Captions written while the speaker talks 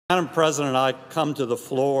Madam President, I come to the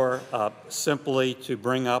floor simply to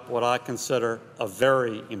bring up what I consider a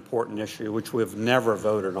very important issue, which we've never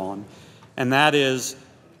voted on, and that is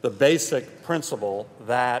the basic principle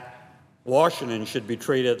that Washington should be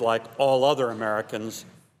treated like all other Americans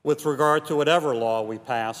with regard to whatever law we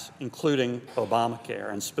pass, including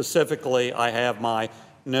Obamacare. And specifically, I have my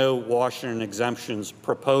No Washington Exemptions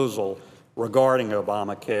proposal regarding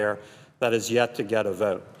Obamacare that is yet to get a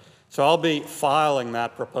vote. So I'll be filing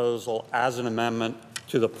that proposal as an amendment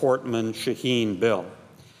to the Portman-Shaheen bill.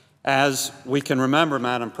 As we can remember,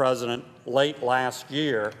 Madam President, late last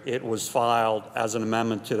year it was filed as an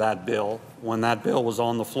amendment to that bill when that bill was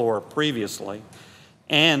on the floor previously,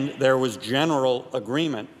 and there was general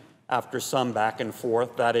agreement after some back and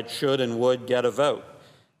forth that it should and would get a vote.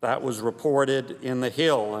 That was reported in the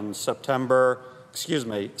Hill on September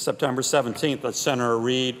 17th that Senator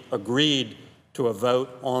Reid agreed to a vote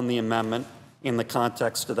on the amendment in the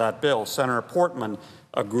context of that bill. Senator Portman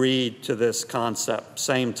agreed to this concept,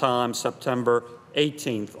 same time, September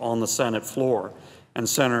 18th on the Senate floor, and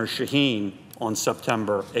Senator Shaheen on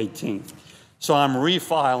September 18th. So I'm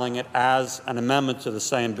refiling it as an amendment to the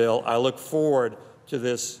same bill. I look forward to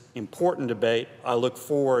this important debate. I look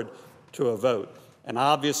forward to a vote. And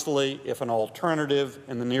obviously, if an alternative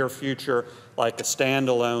in the near future, like a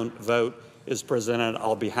standalone vote, is presented,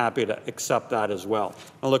 I'll be happy to accept that as well.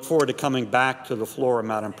 I look forward to coming back to the floor,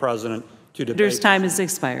 Madam President, to debate. Time has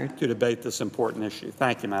expired. To debate this important issue.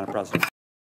 Thank you, Madam President.